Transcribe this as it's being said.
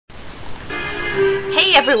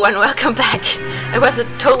Hey everyone, welcome back. I was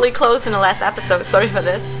totally close in the last episode, sorry for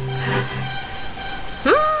this.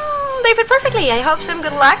 They fit perfectly. I hope some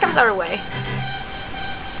good luck comes our way.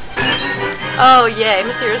 Oh yay,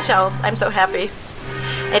 mysterious shells. I'm so happy.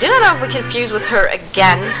 I do not know if we can fuse with her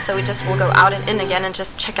again, so we just will go out and in again and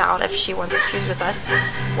just check out if she wants to fuse with us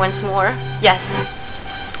once more. Yes.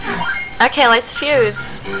 Okay, let's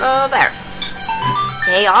fuse. Oh, there.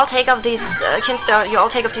 Okay, I'll take off these kinstones. You all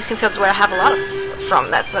take off these kinstones where I have a lot of from.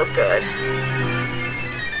 That's so good.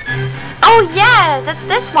 Oh yes, that's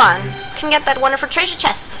this one. Can get that wonderful treasure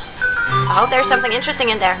chest. I hope there's something interesting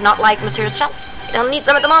in there. Not like mysterious shells. I don't need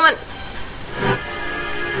them at the moment.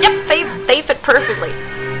 Yep, they fit perfectly.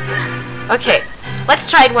 Okay, let's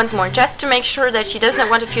try it once more, just to make sure that she does not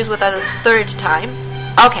want to fuse with us a third time.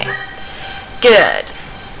 Okay, good.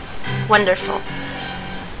 Wonderful.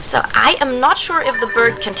 So I am not sure if the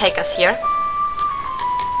bird can take us here.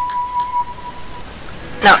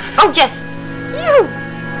 No. Oh, yes! You!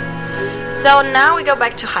 So now we go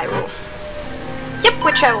back to Hyrule. Yep,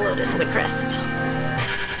 we travel this with Crest.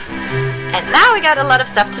 And now we got a lot of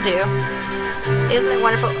stuff to do. Isn't it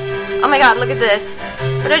wonderful? Oh my god, look at this.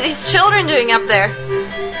 What are these children doing up there?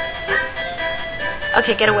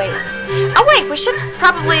 Okay, get away. Oh wait, we should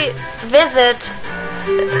probably visit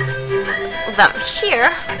them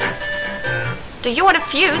here. Do you want to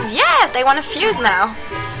fuse? Yes, they want to fuse now.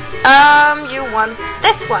 You want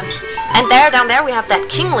this one. And down there we have that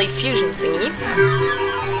kingly fusion thingy.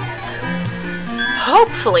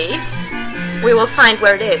 Hopefully we will find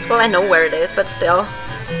where it is. Well, I know where it is, but still.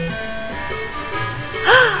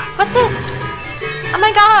 What's this? Oh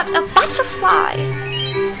my god, a butterfly!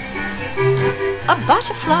 A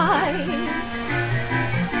butterfly!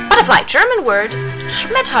 Butterfly, German word,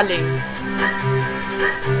 Schmetterling.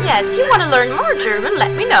 Yes, if you want to learn more German,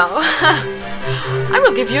 let me know. I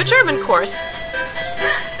will give you a German course.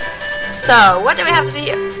 So, what do we have to do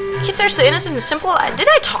here? Kids are so innocent and simple. Did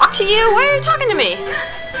I talk to you? Why are you talking to me?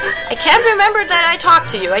 I can't remember that I talked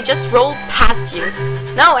to you. I just rolled past you.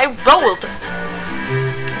 No, I rolled.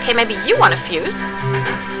 Okay, maybe you want to fuse.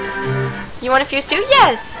 You want to fuse too?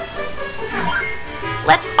 Yes!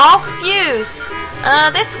 Let's all fuse.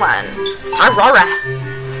 This one. Aurora.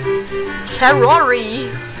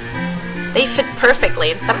 Ferrari. They fit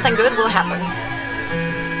perfectly and something good will happen.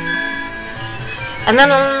 And then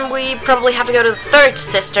we probably have to go to the third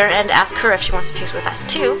sister and ask her if she wants to fuse with us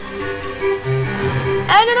too.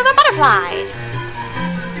 And another butterfly.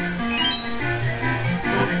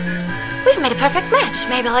 We've made a perfect match.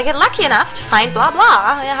 Maybe I'll get lucky enough to find blah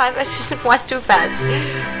blah. Yeah, I was too fast.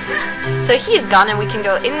 So he's gone and we can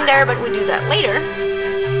go in there, but we'll do that later.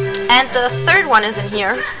 And the third one is in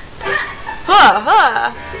here.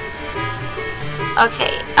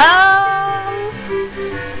 Okay,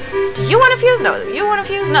 do you want to fuse? No. Do you want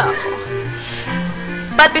to fuse? No.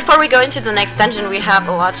 But before we go into the next dungeon, we have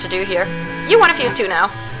a lot to do here. You want to fuse too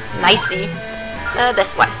now. Nicey.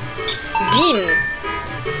 This one. Din.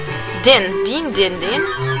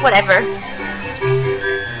 Whatever.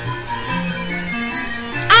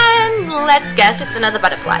 And let's guess it's another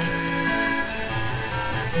butterfly.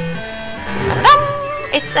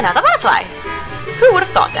 It's another butterfly. Who would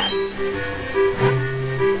have thought that?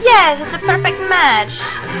 Yes, it's a perfect match.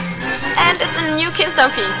 And it's a new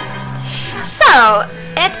Kinstone piece. So,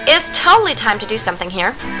 it is totally time to do something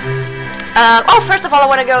here. First of all, I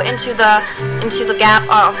want to go into the gap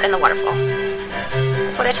in the waterfall.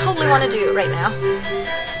 That's what I totally want to do right now.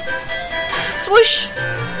 Swoosh!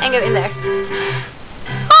 And go in there.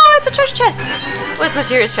 Oh, it's a treasure chest! With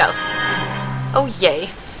mysterious shells. Oh, yay.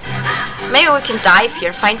 Maybe we can dive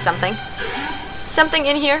here, find something. Something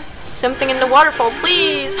in here. Something in the waterfall,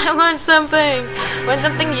 please! I want something! I want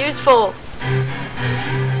something useful.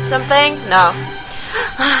 Something? No.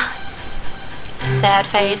 Sad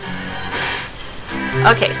face.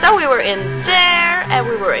 Okay, so we were in there, and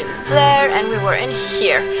we were in there, and we were in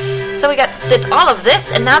here. So we did all of this,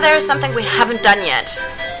 and now there is something we haven't done yet.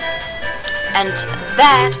 And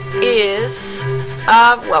that is...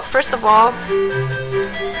 well, first of all...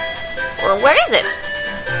 Well, where is it?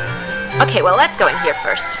 Okay, well, let's go in here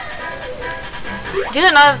first. I do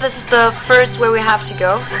not know if this is the first where we have to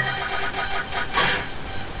go.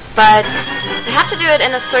 But we have to do it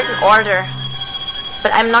in a certain order.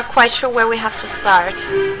 But I'm not quite sure where we have to start.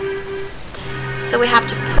 So we have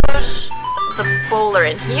to push the boulder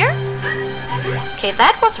in here. Okay,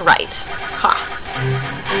 that was right. Ha.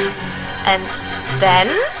 And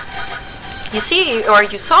then you see, or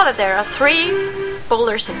you saw that there are 3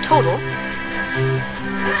 boulders in total.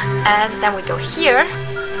 And then we go here.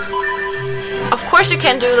 Of course you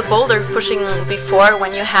can do the boulder pushing before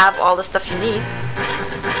when you have all the stuff you need.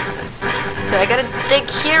 So I gotta dig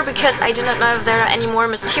here because I do not know if there are any more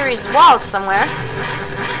mysterious walls somewhere.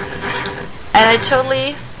 And I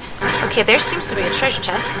totally... Okay, there seems to be a treasure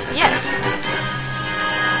chest. Yes.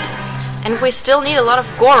 And we still need a lot of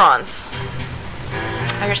Gorons.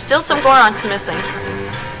 There's still some Gorons missing.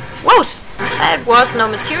 Whoa! That was no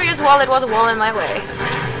mysterious wall, it was a wall in my way.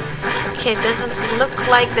 Okay, it doesn't look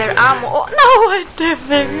like there are more. No,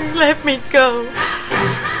 Devin, let me go.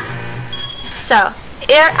 So,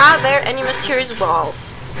 are there any mysterious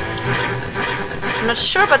walls? I'm not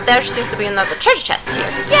sure, but there seems to be another treasure chest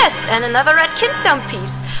here. Yes, and another red kinstone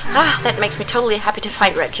piece. Ah, that makes me totally happy to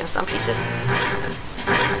find red kinstone pieces.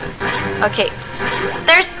 Okay,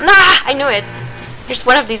 I knew it. There's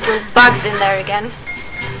one of these little bugs in there again.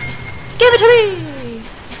 Give it to me!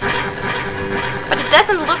 But it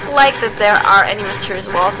doesn't look like that there are any mysterious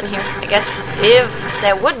walls in here. I guess if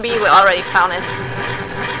there would be, we already found it.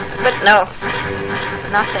 But no,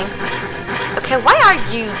 nothing. Okay, why are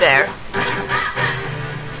you there?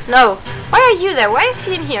 No, why are you there? Why is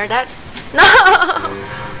he in here? No!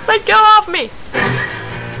 Let go of me!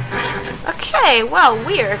 Okay, well,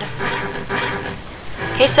 weird.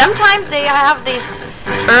 Okay, sometimes they have this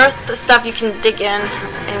earth stuff you can dig in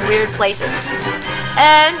weird places.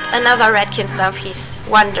 And another red kinstone piece.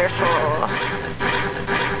 Wonderful.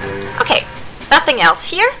 Okay, nothing else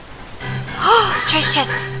here. Oh, treasure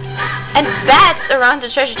chest! And bats around the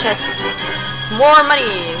treasure chest. More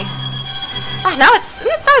money. Oh, now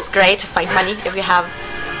it's great to find money if you have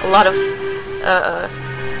a lot of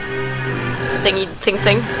thing.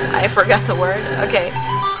 I forgot the word. Okay.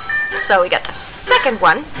 So we got the second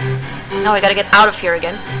one. Now we gotta get out of here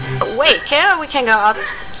again. Oh, wait, we can go out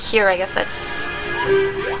here. I guess that's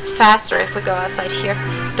faster if we go outside here.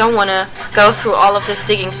 Don't wanna go through all of this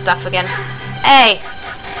digging stuff again. Hey!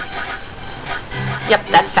 Yep,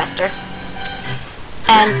 that's faster.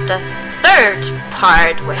 And the third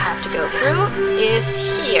part we have to go through is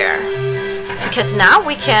here. Because now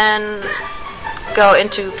we can go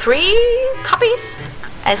into 3 copies,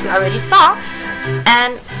 as we already saw,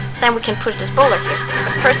 and then we can put this boulder here.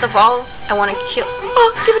 But first of all, I want to kill...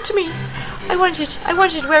 Oh, give it to me! I want it!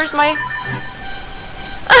 Where's my...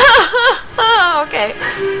 Okay.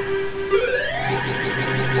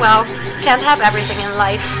 Well, can't have everything in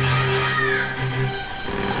life.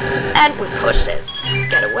 And we push this.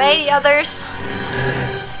 Get away, the others.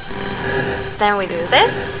 Then we do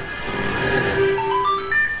this.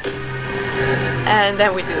 And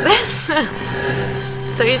then we do this.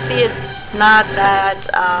 So you see, it's not that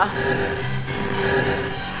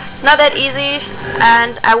easy.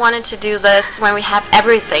 And I wanted to do this when we have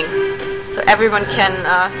everything, so everyone can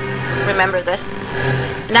remember this.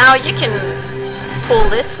 Now you can pull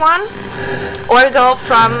this one, or go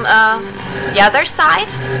from the other side.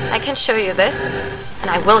 I can show you this, and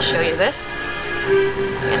I will show you this.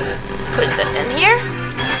 And put this in here,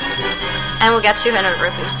 and we got 200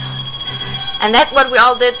 rupees. And that's what we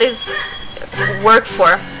all did this work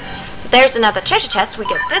for. So there's another treasure chest. We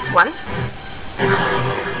get this one.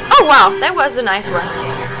 Oh wow, that was a nice one.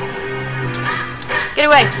 Get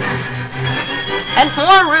away. And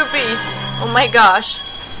more rupees. Oh my gosh.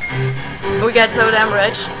 We got so damn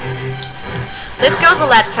rich. This goes a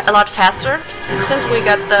lot faster since we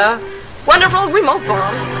got the wonderful remote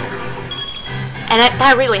bombs. And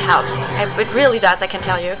that really helps. It really does, I can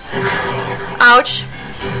tell you. Ouch.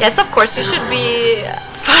 Yes, of course, you should be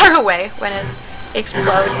far away when it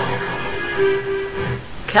explodes.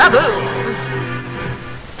 Kaboom!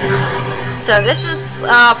 So this is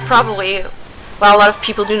probably... Well, a lot of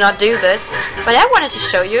people do not do this, but I wanted to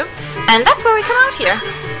show you. And that's where we come out here.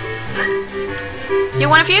 You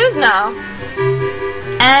want to fuse now?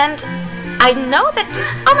 And I know that...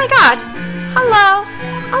 Oh my god! Hello!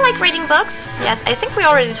 I like reading books. Yes, I think we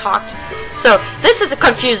already talked. So, this is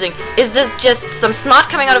confusing. Is this just some snot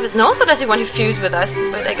coming out of his nose, or does he want to fuse with us?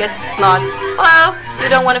 But I guess it's snot. Hello? You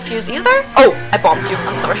don't want to fuse either? Oh, I bombed you.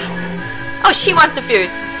 I'm sorry. Oh, she wants to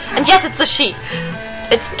fuse. And yes, it's a she.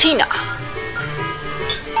 It's Tina.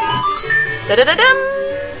 Da-da-da-dum!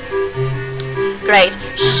 Great.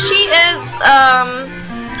 She is,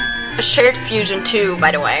 a shared fusion too,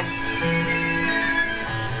 by the way.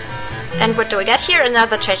 And what do we get here?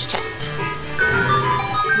 Another treasure chest.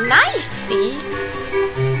 Nice, see?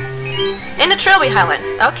 In the Trilby Highlands.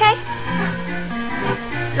 Okay.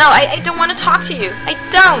 No, I don't want to talk to you. I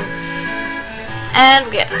don't. And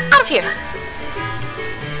we get out of here.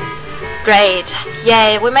 Great.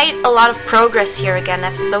 Yay, we made a lot of progress here again.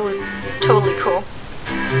 That's so totally cool.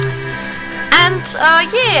 And,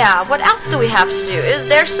 yeah, what else do we have to do? Is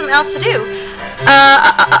there something else to do?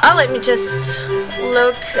 Let me just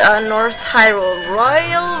look. North Hyrule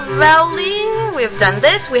Royal Valley. We've done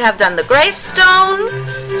this. We have done the gravestone.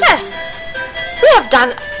 Yes, we have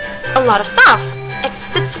done a lot of stuff.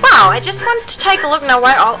 It's wow. I just want to take a look now.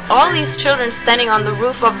 Why are all these children standing on the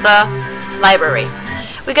roof of the library?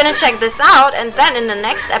 We're gonna check this out, and then in the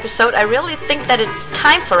next episode I really think that it's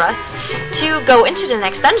time for us to go into the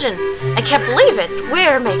next dungeon. I can't believe it.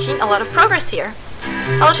 We're making a lot of progress here.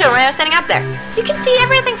 Hello children, I'm standing up there. You can see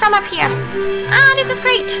everything from up here. Ah, this is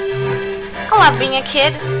great. I love being a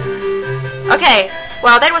kid. Okay,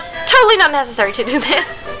 well that was totally not necessary to do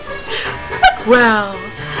this. But well,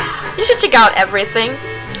 you should check out everything.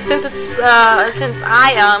 Since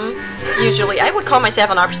I would call myself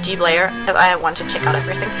an RPG player if I want to check out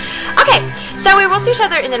everything. Okay, so we will see each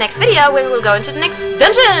other in the next video when we will go into the next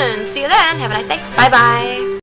dungeon. See you then. Have a nice day. Bye bye.